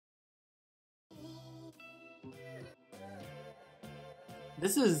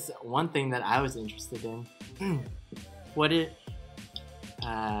this is one thing that I was interested in.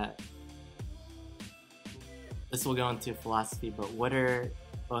 This will go into philosophy, but what are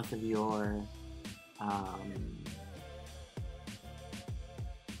both of your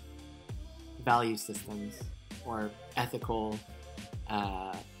value systems or ethical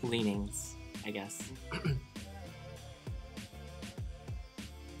leanings, I guess?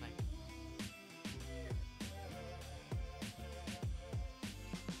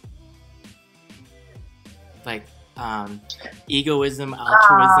 Like egoism,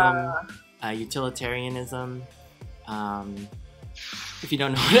 altruism, utilitarianism. If you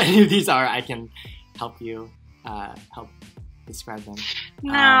don't know what any of these are, I can help you help describe them.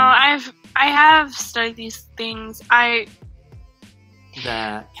 No, I have studied these things.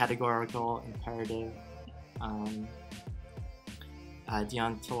 The categorical imperative,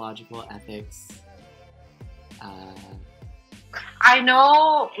 deontological ethics. I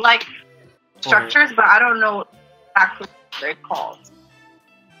know like structures, but I don't know exactly what they're called.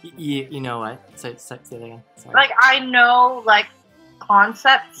 You know what? Say that again. Sorry. Like I know like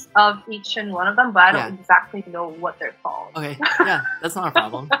concepts of each and one of them, but I don't exactly know what they're called. Okay, yeah, that's not a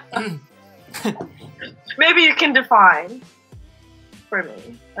problem. Maybe you can define for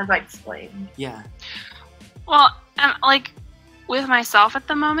me as I explain. Yeah. Well, like with myself at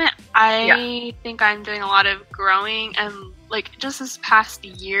the moment, I think I'm doing a lot of growing, and like just this past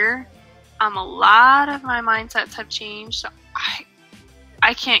year, a lot of my mindsets have changed. So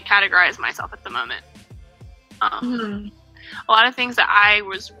I can't categorize myself at the moment. A lot of things that I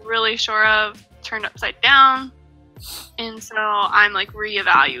was really sure of turned upside down, and so I'm like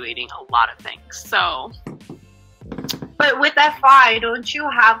reevaluating a lot of things. So, but with FI, don't you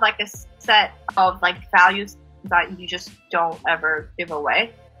have like a set of like values that you just don't ever give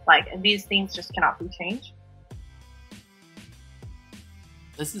away? Like these things just cannot be changed.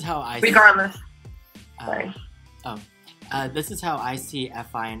 This is how I regardless. Sorry. This is how I see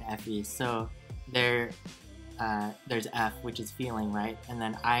FI and FE. So there's F, which is feeling, right? And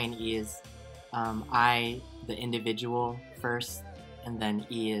then I and E is I, the individual first, and then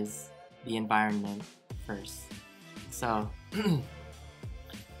E is the environment first. So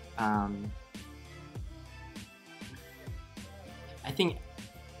I think.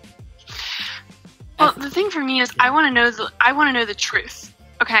 Well, the thing for me is I want to know the truth.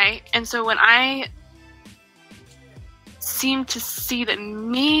 Okay, and so when I seem to see that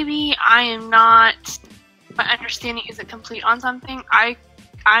maybe I am not, my understanding isn't complete on something,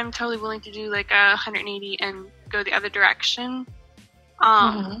 I'm totally willing to do like a 180 and go the other direction.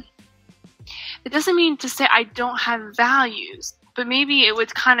 It doesn't mean to say I don't have values, but maybe it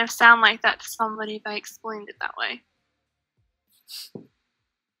would kind of sound like that to somebody if I explained it that way.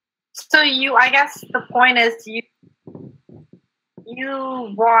 So I guess the point is you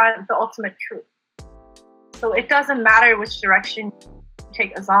want the ultimate truth. So it doesn't matter which direction you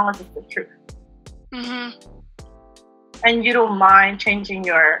take as long as it's the truth. And you don't mind changing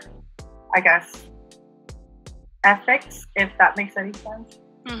your, I guess, ethics, if that makes any sense.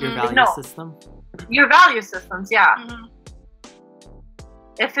 Your value system? Your value systems, yeah.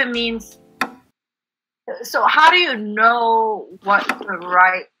 If it means... So how do you know what the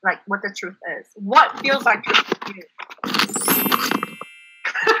right, like what the truth is? What feels like truth to you?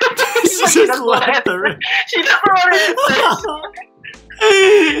 She doesn't want to answer. She doesn't want to answer.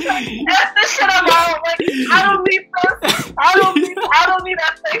 Get this shit out. Like, I don't need this. I don't need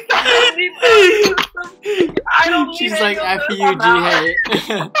ethics. I don't need She's like, F you,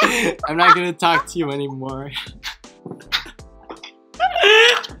 Jihye. I'm not gonna talk to you anymore.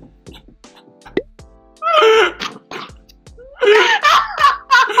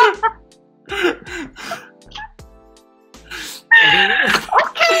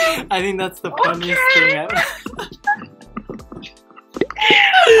 I think that's the funniest thing ever.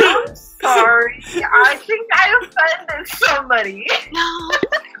 I'm sorry. I think I offended somebody. No.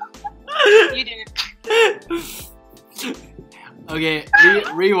 You didn't. Okay,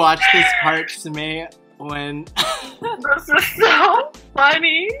 rewatch this part to me when... This is so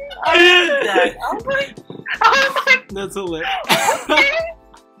funny. I'm dead. I'm like, that's hilarious. Okay.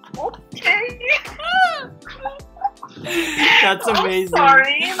 That's amazing. I'm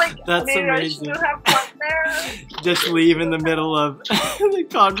sorry. Like, that's maybe amazing. I should have fun there. Just leave in the middle of the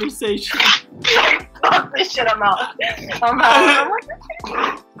conversation. Fuck this shit, I'm out. I'm like,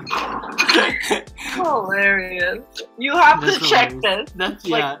 hilarious. You have to check this. That's,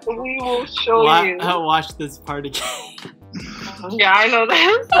 like, we will show you. I'll watch this part again. Yeah, I know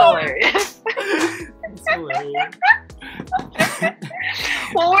that. It's hilarious. It's hilarious.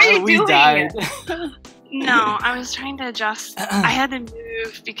 What were you doing? We died. No, I was trying to adjust. I had to move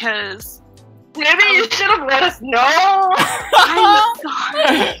leave because maybe you should have let us know. I'm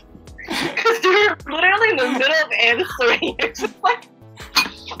sorry. Because you're literally in the middle of answering. You're just like,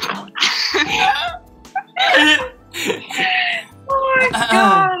 oh my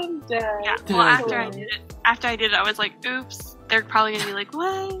god, I'm dead. Yeah, well, after I did it, I was like, oops. They're probably gonna be like,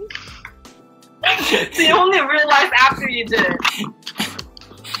 what? So you only realized after you did it.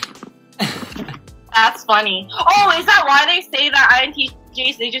 That's funny. Oh, is that why they say that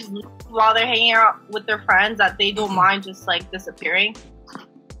INTJs, they just, while they're hanging out with their friends, that they don't mind just like disappearing?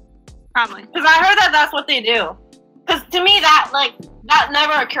 Probably. Because I heard that that's what they do. Because to me, that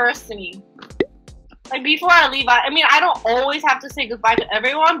never occurs to me. Like, before I leave, I mean, I don't always have to say goodbye to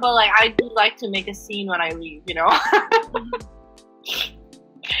everyone, but like, I do like to make a scene when I leave, you know?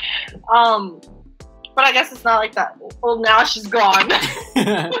 But I guess it's not like that. Well, now she's gone.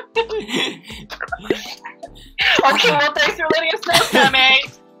 Okay, well, thanks for letting us know, Sammy.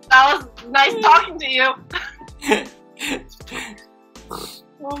 That was nice talking to you.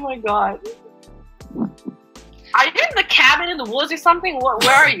 Oh my god. Are you in the cabin in the woods or something?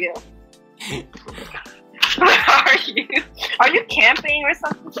 Where are you? Where are you? Are you camping or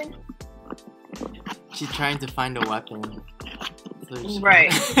something? She's trying to find a weapon. So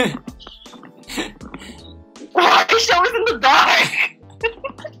right. Why is she always in the dark?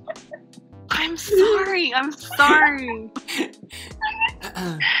 I'm sorry.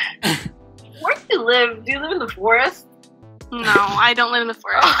 Where do you live? Do you live in the forest? No, I don't live in the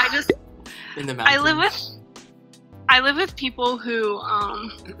forest. I just in the mountains. I live with people who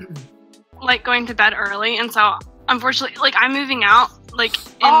like going to bed early, and so unfortunately, like, I'm moving out like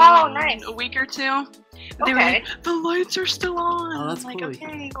in nice. a week or two. They were Okay. like, the lights are still on. Oh, that's I'm like, cool.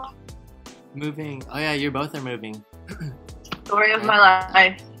 okay. Well. Moving. Oh yeah, you both are moving. Story of my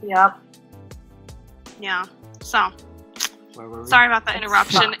life. Yep. Yeah. So Where were we? sorry about that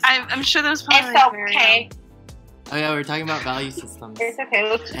interruption. I'm sure that was probably It's very, okay. Oh yeah, we were talking about value systems. It's okay. It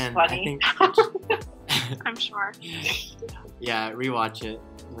was just And funny. I think I'm sure. yeah, rewatch it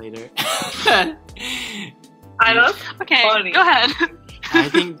later. I know. Okay, Funny. go ahead. I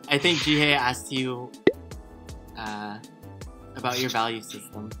think Jihye asked you about your value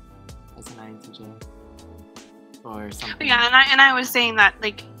system as an INTJ or something. Yeah, and I was saying that,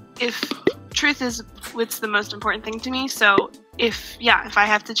 like, if truth is what's the most important thing to me, so if I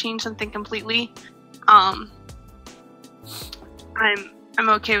have to change something completely, I'm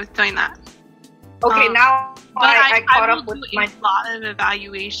okay with doing that. Okay, now But I caught will up with do my. a lot of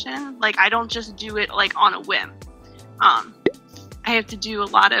evaluation. Like, I don't just do it like on a whim. I have to do a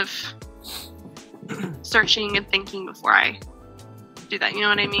lot of searching and thinking before I do that. You know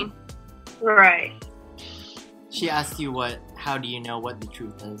what I mean? Right. She asked you how do you know what the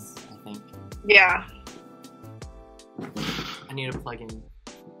truth is, I think. Yeah. I need to plug in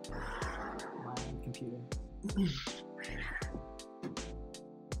my computer.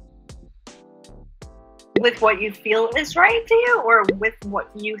 With what you feel is right to you, or with what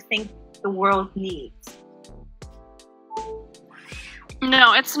you think the world needs?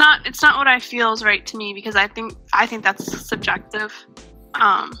 No, it's not what I feel is right to me, because I think that's subjective.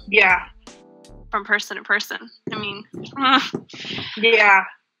 Yeah. From person to person. I mean, Yeah.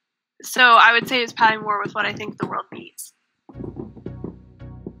 so I would say it's probably more with what I think the world needs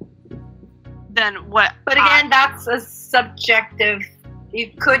than what. But again, that's a subjective.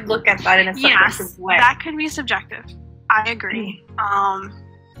 You could look at that in a subjective way. That could be subjective. I agree.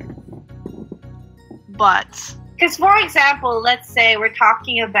 But because, for example, let's say we're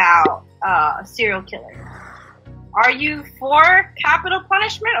talking about a serial killer. Are you for capital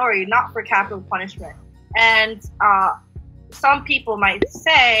punishment, or are you not for capital punishment? And some people might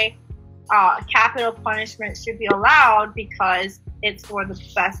say capital punishment should be allowed because it's for the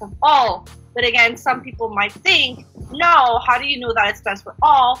best of all. But again, some people might think, no, how do you know that it's best for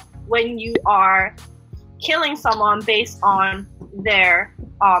all when you are killing someone based on their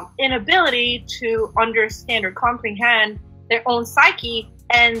inability to understand or comprehend their own psyche,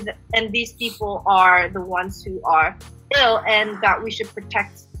 and these people are the ones who are ill, and that we should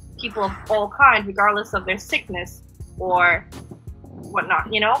protect people of all kinds regardless of their sickness or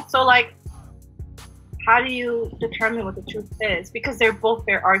whatnot, you know? So, like, how do you determine what the truth is? Because they're both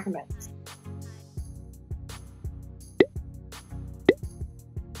fair arguments.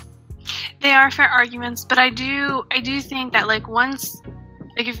 they are fair arguments, but I do think that, like, once,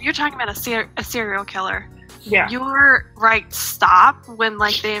 like, if you're talking about a serial killer, Yeah. your rights stop when,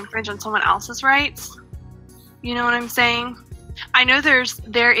 like, they infringe on someone else's rights. You know what I'm saying? I know there is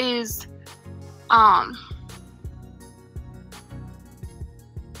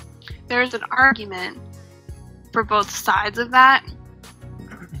there's an argument for both sides of that.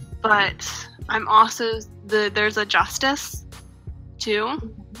 but I'm also there's a justice too.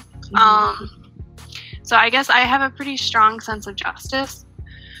 So I guess I have a pretty strong sense of justice.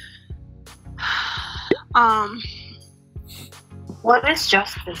 What is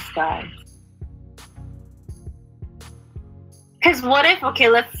justice, guys? Because what if, okay,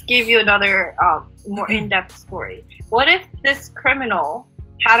 let's give you another more in-depth story. What if this criminal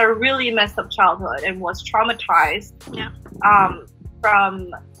had a really messed up childhood and was traumatized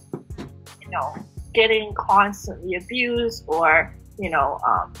from, you know, getting constantly abused, or, you know,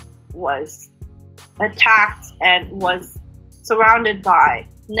 was attacked and was surrounded by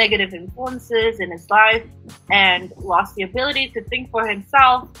negative influences in his life and lost the ability to think for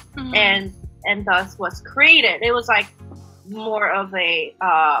himself, and thus was created. It was like more of a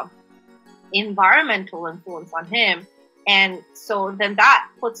environmental influence on him, and so then that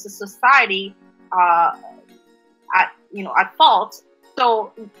puts the society at fault.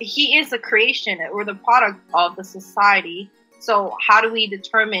 So he is a creation or the product of the society. So how do we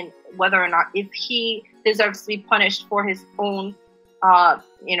determine whether or not if he deserves to be punished for his own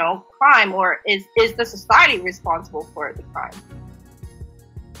crime, or is the society responsible for the crime?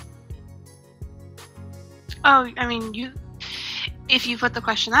 Oh, I mean, if you put the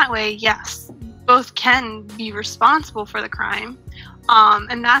question that way, yes, both can be responsible for the crime,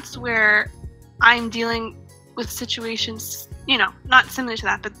 and that's where I'm dealing with situations, you know, not similar to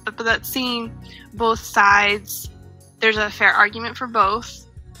that, but that seeing both sides. There's a fair argument for both.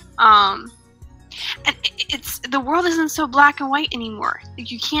 And it's the world isn't so black and white anymore.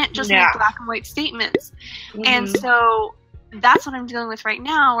 Like, you can't just make black and white statements. And so that's what I'm dealing with right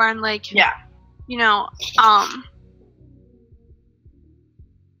now, where I'm like, you know,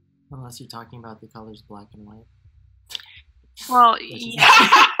 unless you're talking about the colors black and white. Well,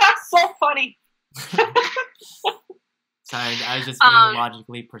 so funny. Sorry, I was just being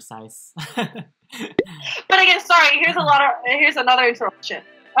logically precise. But again, sorry, here's another interruption.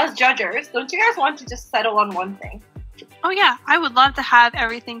 As judges, don't you guys want to just settle on one thing? Oh yeah, I would love to have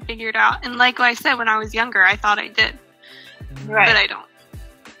everything figured out. And like I said, when I was younger, I thought I did. Right. But I don't.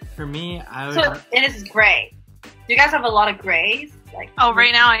 For me, I would... So it is gray. Do you guys have a lot of grays? Like,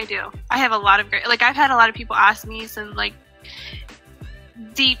 right now I do. I have a lot of gray. Like, I've had a lot of people ask me some, like,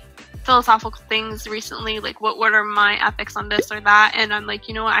 deep philosophical things recently, like what are my ethics on this or that, and I'm like,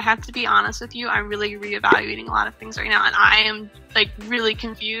 you know what, I have to be honest with you, I'm really reevaluating a lot of things right now, and I am like really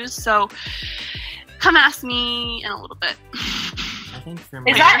confused, so come ask me in a little bit. I think for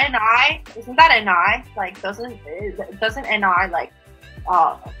me, isn't that an I? Like, doesn't an I like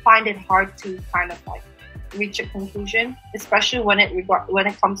find it hard to kind of like reach a conclusion, especially when it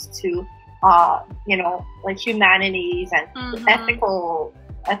comes to like humanities and ethical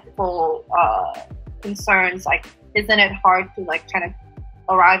concerns? Like, isn't it hard to like kind of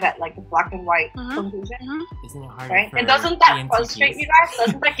arrive at like a black and white conclusion? Isn't it harder? Right? And doesn't that frustrate you guys?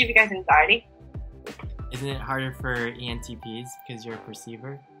 Doesn't that give you guys anxiety? Isn't it harder for ENTPs, because you're a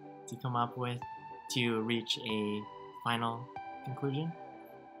perceiver, to reach a final conclusion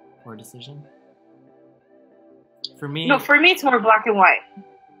or decision? For me, it's more black and white.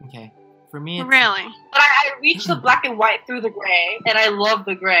 Okay. For me, really? But I reach the black and white through the gray, and I love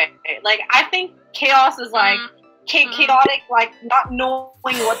the gray. Like, I think chaos is like chaotic, like not knowing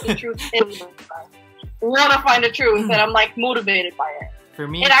what the truth is. Want to find the truth, and I'm like motivated by it. For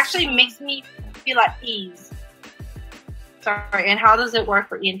me, it actually makes me feel at ease. Sorry, and how does it work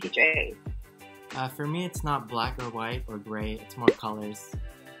for ENTJ? For me, it's not black or white or gray. It's more colors.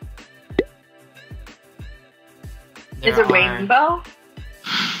 Is it rainbow?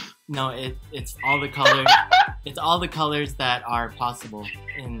 No, it's all the colors. It's all the colors that are possible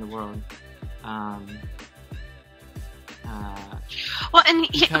in the world. Well, and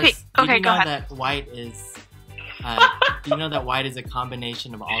okay, go ahead. That white is. Do you know that white is a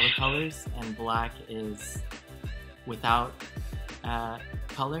combination of all the colors, and black is without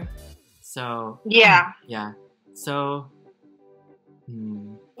color? So yeah. So.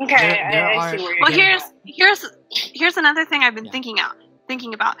 Okay, I see where you're going. Well, here's another thing I've been thinking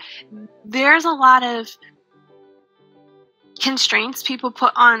about. There's a lot of constraints people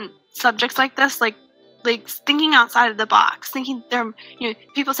put on subjects like this, like thinking outside of the box, thinking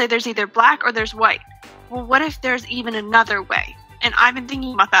people say there's either black or there's white. Well, what if there's even another way? And I've been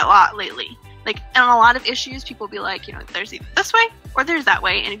thinking about that a lot lately. Like, on a lot of issues, people will be like, there's either this way or there's that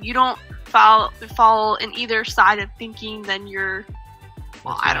way, and if you don't fall in either side of thinking, then you're,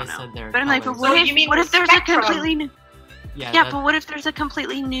 well, I don't know. But I'm like, but what if there's a completely new... but what if there's a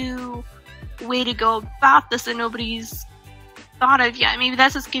completely new way to go about this that nobody's thought of yet? Maybe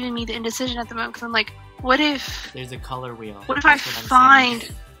that's what's giving me the indecision at the moment, because I'm like, what if... There's a color wheel. What if I find...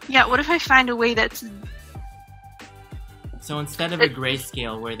 Yeah, what if I find a way that's... So instead of a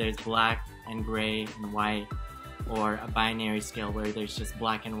grayscale where there's black and gray and white, or a binary scale where there's just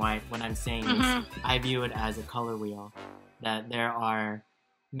black and white, what I'm saying is I view it as a color wheel, that there are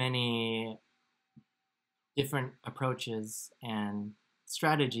many different approaches and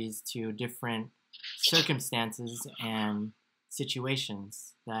strategies to different circumstances and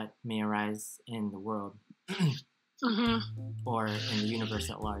situations that may arise in the world or in the universe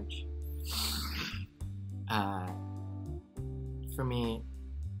at large. For me,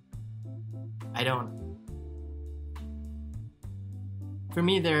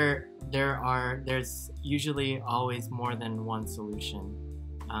 there's usually always more than one solution.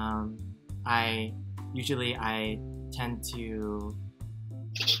 I tend to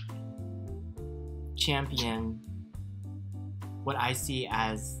champion what I see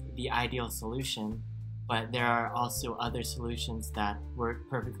as the ideal solution, but there are also other solutions that work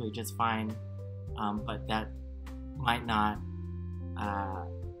perfectly just fine, but that might not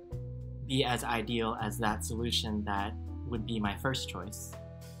be as ideal as that solution that would be my first choice.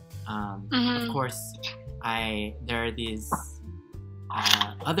 Of course, there are these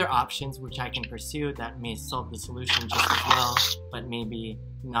other options which I can pursue that may solve the solution just as well, but maybe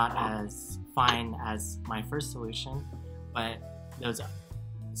not as fine as my first solution. But those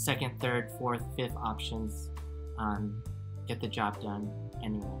second, third, fourth, fifth options get the job done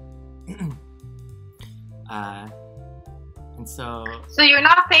anyway. And so you're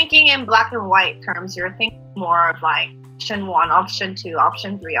not thinking in black and white terms. You're thinking more of like option 1, option 2,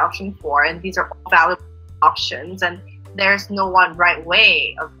 option 3, option 4, and these are all valid options, and there's no one right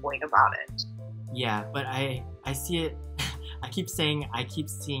way of going about it. Yeah, but I see it. I keep seeing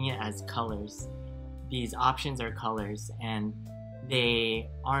it as colors. These options are colors, and they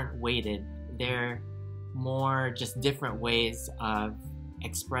aren't weighted. They're more just different ways of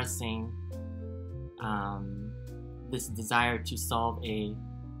expressing this desire to solve a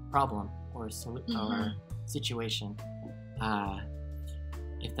problem or situation.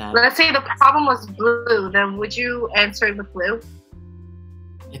 Let's say the problem was blue, then would you answer the blue?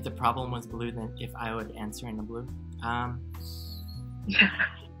 If the problem was blue, then if I would answer in the blue.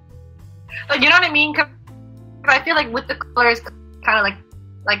 Like, you know what I mean? Cause I feel like with the colors, kind of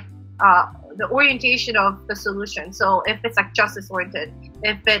like the orientation of the solution. So if it's like justice oriented,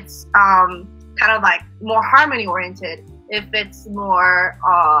 if it's kind of like more harmony oriented, if it's more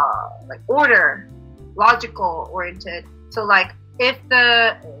like order, logical oriented. So like if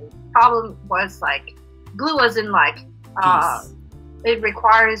the problem was like blue as in like it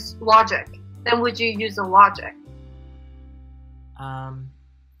requires logic, then would you use the logic?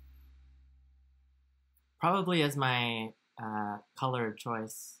 Probably as my color of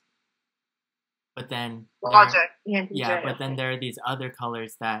choice. But then logic, yeah, but then there are these other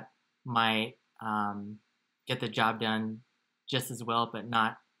colors that might get the job done just as well, but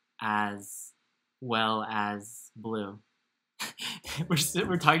not as well as blue.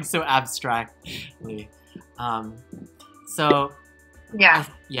 we're talking so abstractly. So yeah,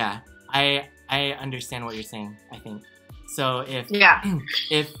 I understand what you're saying. I think so. If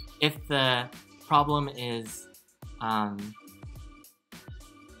the problem is a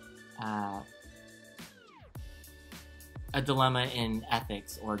dilemma in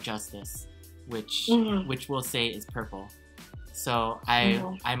ethics or justice, which we'll say is purple. So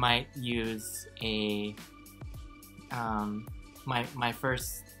I might use a my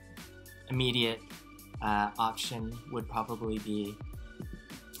first immediate option would probably be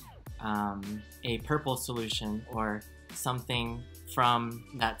a purple solution or something from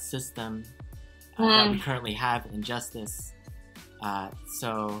that system that we currently have in justice.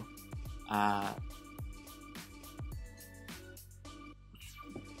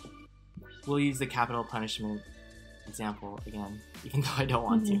 We'll use the capital punishment example again, even though I don't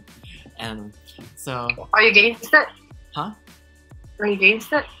want to. And so, are you against it? Huh? Are you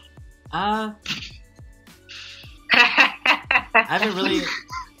against it? I haven't really.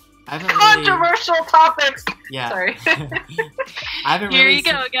 Controversial topics. Yeah. Sorry. Here you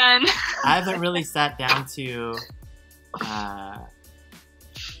go again. I haven't really sat down to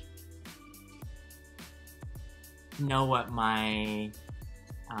know what my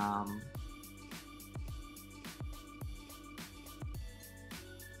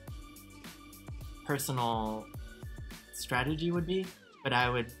personal strategy would be, but I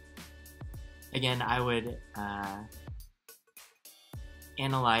would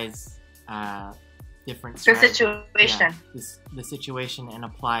analyze different the situation. The situation, and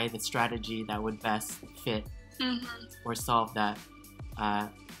apply the strategy that would best fit or solve that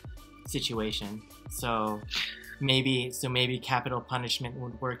situation. So maybe capital punishment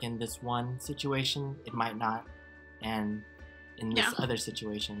would work in this one situation. It might not, and in this other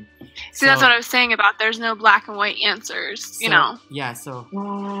situation. See, that's what I was saying about there's no black and white answers. You know. Yeah. So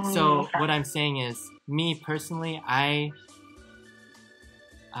what I'm saying is, me personally,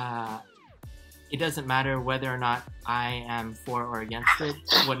 it doesn't matter whether or not I am for or against it.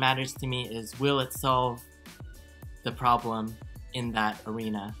 What matters to me is, will it solve the problem in that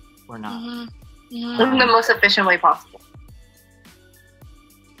arena or not? In the most efficient way possible.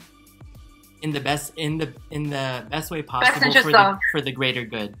 In the best way possible for the greater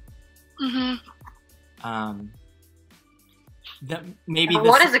good. What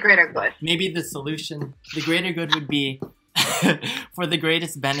is the greater good? Maybe the greater good would be for the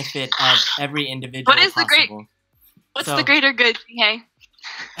greatest benefit of every individual. What is possible. What's the greater good, Jihye?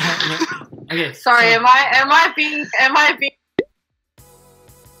 Okay. Sorry, am I being?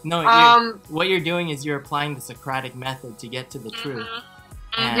 No, what you're doing is you're applying the Socratic method to get to the truth.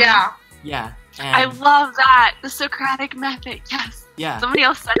 And, yeah. And I love that, the Socratic method. Yes. Yeah. Somebody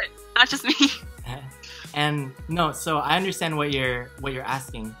else said it, not just me. And no, so I understand what you're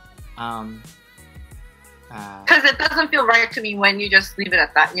asking. Because it doesn't feel right to me when you just leave it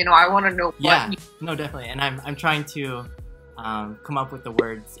at that. You know, I want to know. No, definitely, and I'm trying to come up with the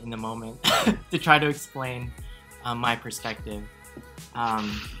words in the moment to try to explain my perspective. For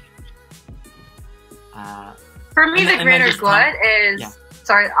me, the greater good is.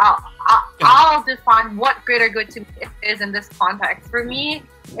 Sorry, I'll define what greater good to me is in this context. For me,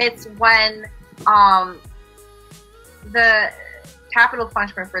 it's when the capital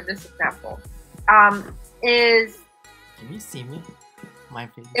punishment for this example is. Can you see me? My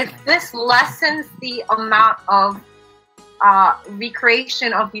face. If this lessens the amount of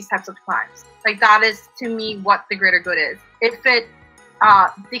recreation of these types of crimes, like that is to me what the greater good is. If it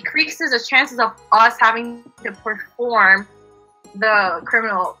decreases the chances of us having to perform the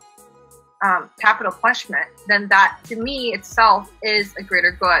criminal capital punishment, then that to me itself is a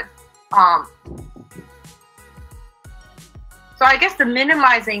greater good. So I guess the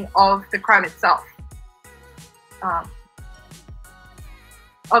minimizing of the crime itself,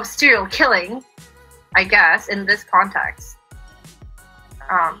 of serial killing, I guess, in this context.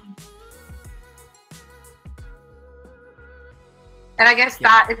 And I guess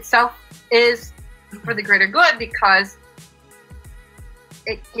that itself is for the greater good because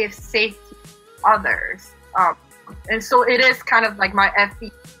it gives safety to others. And so it is kind of like my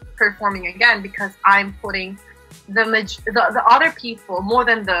FB performing again because I'm putting the other people more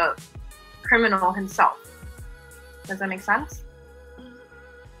than the criminal himself. Does that make sense?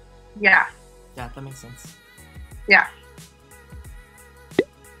 Yeah. Yeah, that makes sense. Yeah.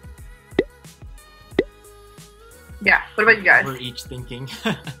 Yeah. What about you guys? We're each thinking.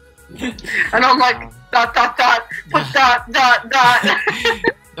 And I'm like, put dot.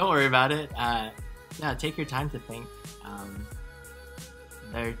 Don't worry about it. Yeah, take your time to think.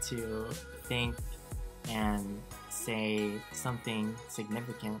 There to think and say something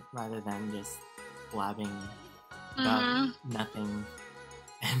significant rather than just blabbing about nothing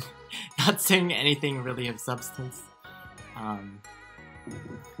and not saying anything really of substance.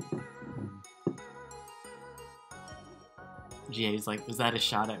 Jihye's like, was that a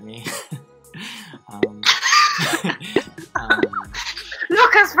shot at me? No,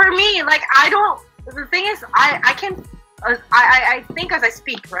 because for me, like, the thing is, I can, I think as I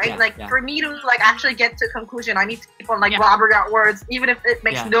speak, right? For me to, like, actually get to a conclusion, I need to keep on, like, blabbering out words, even if it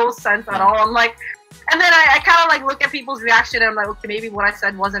makes no sense at all. I'm like, and then I kind of, like, look at people's reaction, and I'm like, okay, maybe what I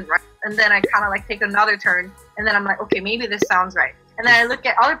said wasn't right. And then I kind of, like, take another turn, and then I'm like, okay, maybe this sounds right. And then I look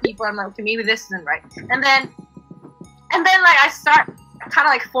at other people, and I'm like, okay, maybe this isn't right. And then like, I start kind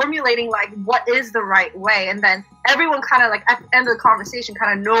of like formulating like what is the right way, and then everyone kind of like at the end of the conversation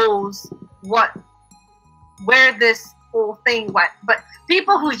kind of knows where this whole thing went. But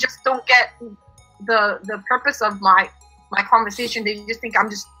people who just don't get the purpose of my conversation, they just think I'm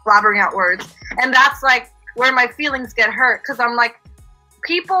just blabbering out words, and that's like where my feelings get hurt, because I'm like,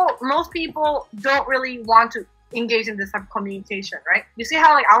 most people don't really want to engage in this type of communication, right? You see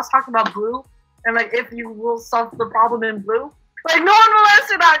how like I was talking about blue, and like if you will solve the problem in blue, like no one will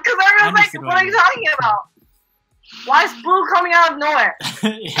answer that because everyone's like, what are you talking about? Why is blue coming out of nowhere?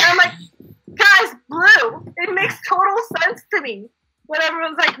 And I'm like, guys, blue, it makes total sense to me. But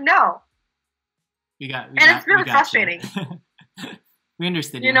everyone's like, no. It's really frustrating. We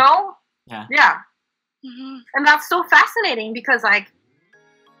understand. You know? Yeah. Yeah. Mm-hmm. And that's so fascinating because like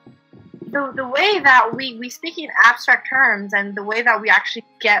the way that we speak in abstract terms and the way that we actually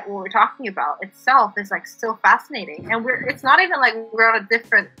get what we're talking about itself is like so fascinating. And it's not even like we're on a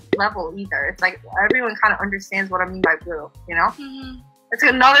different level either. It's like everyone kind of understands what I mean by blue, you know? Mm-hmm. It's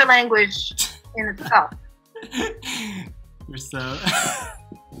another language in itself. You're so...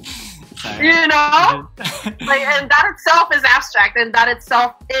 Sorry. You know? Like, and that itself is abstract, and that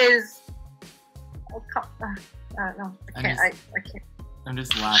itself is... no, I can't. I can't. I'm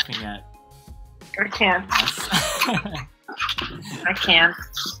just laughing at... I can't. I can't.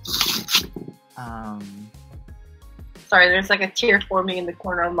 Sorry, there's like a tear forming in the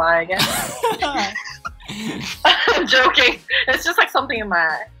corner of my eye again. I'm joking. It's just like something in my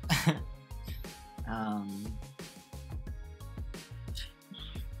eye.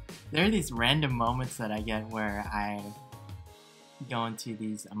 There are these random moments that I get where I go into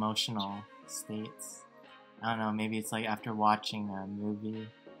these emotional states. I don't know, maybe it's like after watching a movie,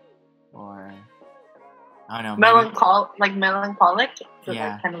 or I don't know. Melancholic? So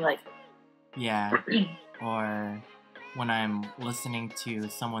yeah. Like, kind of like... Yeah. Or when I'm listening to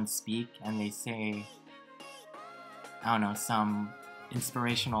someone speak and they say, I don't know, some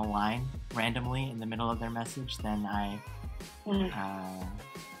inspirational line randomly in the middle of their message, then I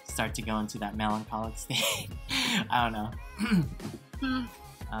start to go into that melancholic state. I don't know.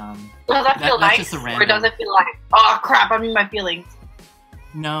 Does that feel nice, or does it feel like, oh crap, I'm in my feelings?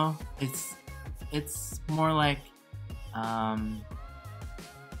 No, it's more like, damn,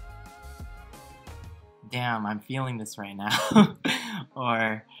 I'm feeling this right now.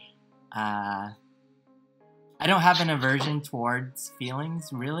 Or, I don't have an aversion towards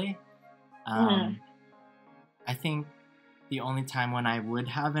feelings, really. I think the only time when I would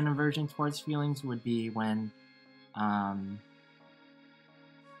have an aversion towards feelings would be when,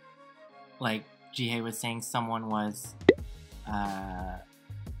 like Jihye was saying, someone was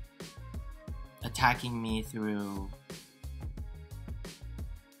attacking me through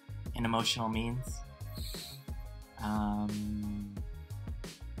an emotional means.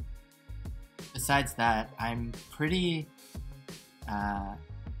 Besides that, I'm pretty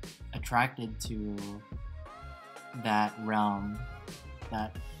attracted to that realm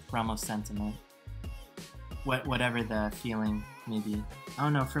of sentiment, whatever the feeling may be. I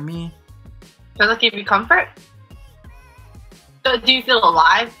don't know, for me... Does it give you comfort? Do you feel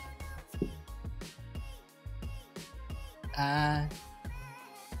alive?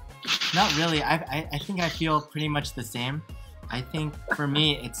 Not really. I think I feel pretty much the same. I think for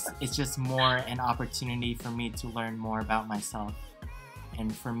me, it's just more an opportunity for me to learn more about myself,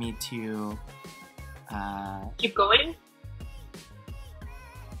 and for me to keep going.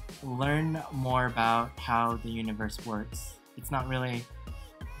 Learn more about how the universe works. It's not really...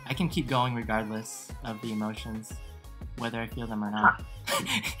 I can keep going regardless of the emotions, whether I feel them or not.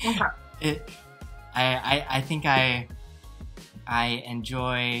 I think I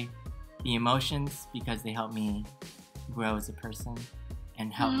enjoy the emotions because they help me grow as a person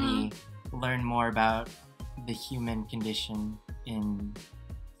and help me learn more about the human condition in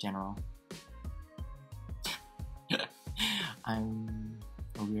general. I'm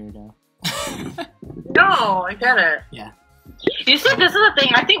a weirdo. No, I get it. Yeah. You see, this is the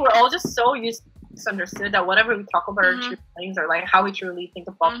thing. I think we're all just so misunderstood that whatever we talk about our true feelings, or like how we truly think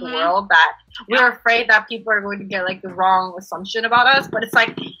about the world, that we're afraid that people are going to get like the wrong assumption about us. But it's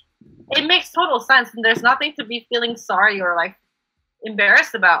like, it makes total sense, and there's nothing to be feeling sorry or like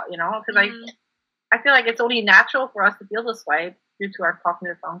embarrassed about, you know? Because I feel like it's only natural for us to feel this way due to our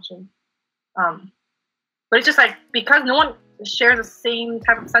cognitive function. But it's just like, because no one shares the same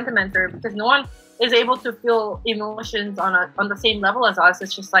type of sentiment, or because no one is able to feel emotions on the same level as us,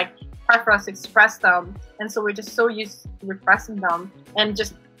 it's just like hard for us to express them, and so we're just so used to repressing them, and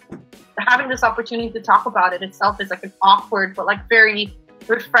just having this opportunity to talk about it itself is like an awkward but like very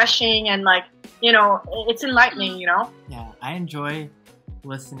refreshing, and like, you know, it's enlightening, you know? Yeah, I enjoy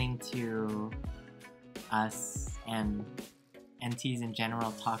listening to us and NTs in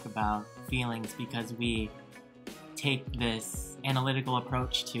general talk about feelings, because we take this analytical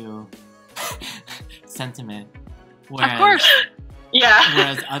approach to sentiment. Whereas, of course. Yeah.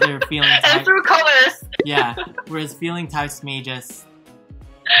 Whereas other feeling types... and through colors. Yeah. Whereas feeling types may just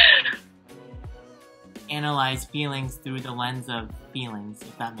analyze feelings through the lens of feelings,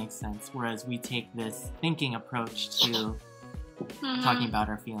 if that makes sense. Whereas we take this thinking approach to talking about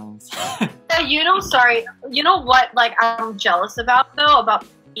our feelings. You know what, like, I'm jealous about though, about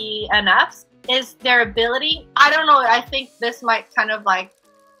the NFs, is their ability. I don't know, I think this might kind of like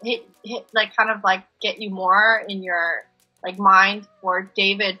hit like kind of like get you more in your like mind for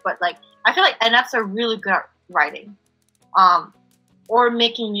David, but like I feel like NFs are really good at writing or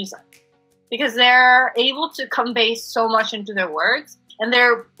making music. because they're able to convey so much into their words, and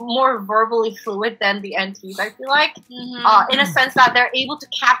they're more verbally fluid than the NTs, I feel like, in a sense that they're able to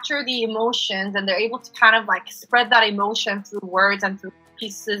capture the emotions, and they're able to kind of like spread that emotion through words and through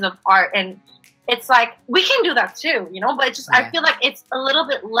pieces of art. And it's like, we can do that too, you know, but it's just, I feel like it's a little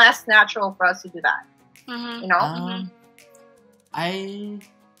bit less natural for us to do that, you know? I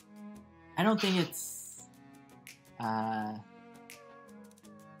don't think it's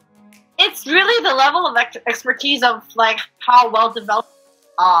really the level of expertise of like how well developed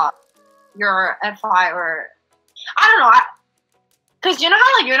your FI, or I don't know, because you know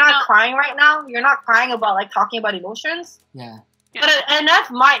how like you're not crying right now, you're not crying about like talking about emotions, but an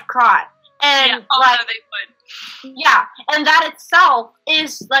F might cry, and like they would. And that itself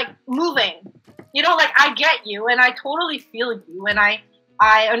is like moving, you know, like I get you and I totally feel you, and I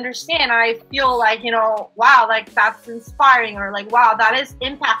understand. I feel like, you know, wow, like that's inspiring, or like, wow, that is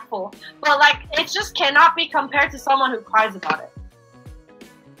impactful. But like, it just cannot be compared to someone who cries about it.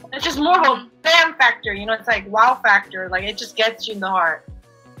 It's just more of a bam factor, you know. It's like wow factor. Like it just gets you in the heart.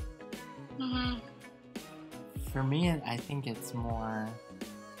 For me, I think it's more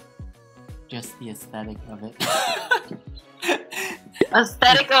just the aesthetic of it.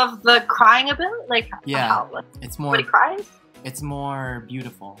 Aesthetic of the crying ability, like how, like, it's more. Somebody cries. It's more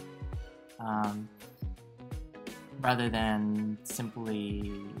beautiful, rather than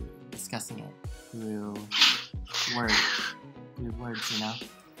simply discussing it through words, you know.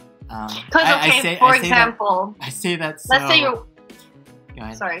 Because for example, I say that. So, let's say you're. Go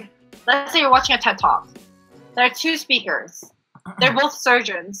ahead. Sorry. Let's say you're watching a TED Talk. There are two speakers. They're both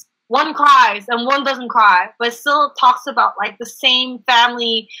surgeons. One cries and one doesn't cry, but still talks about like the same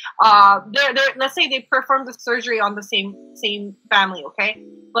family. Let's say they performed the surgery on the same family, okay?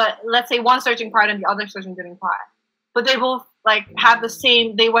 But let's say one surgeon cried and the other surgeon didn't cry. But they both like had the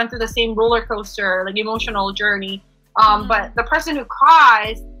same. They went through the same roller coaster, like emotional journey. But the person who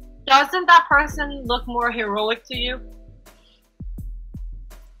cries, doesn't that person look more heroic to you?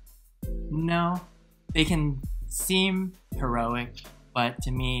 No, they can seem heroic, but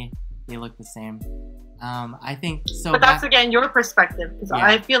to me, they look the same. I think so. But that's again your perspective, because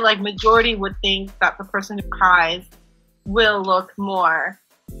I feel like majority would think that the person who cries will look more.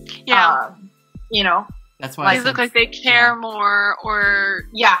 You know. That's why they look like they care more, or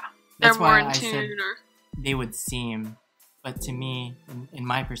they're more in tune. Or they would seem, but to me, in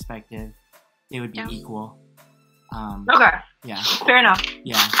my perspective, they would be equal. Okay. Yeah. Fair enough.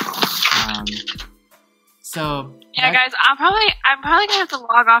 Yeah. So guys, I'm probably gonna have to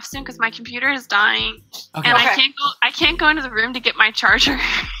log off soon because my computer is dying, and I can't go into the room to get my charger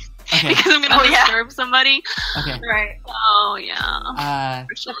because I'm gonna disturb somebody. Okay. Right. Oh yeah.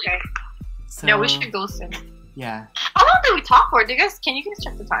 Okay. So, yeah, we should go soon. Yeah. How long did we talk for? Can you guys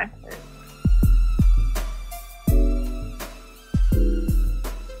check the time?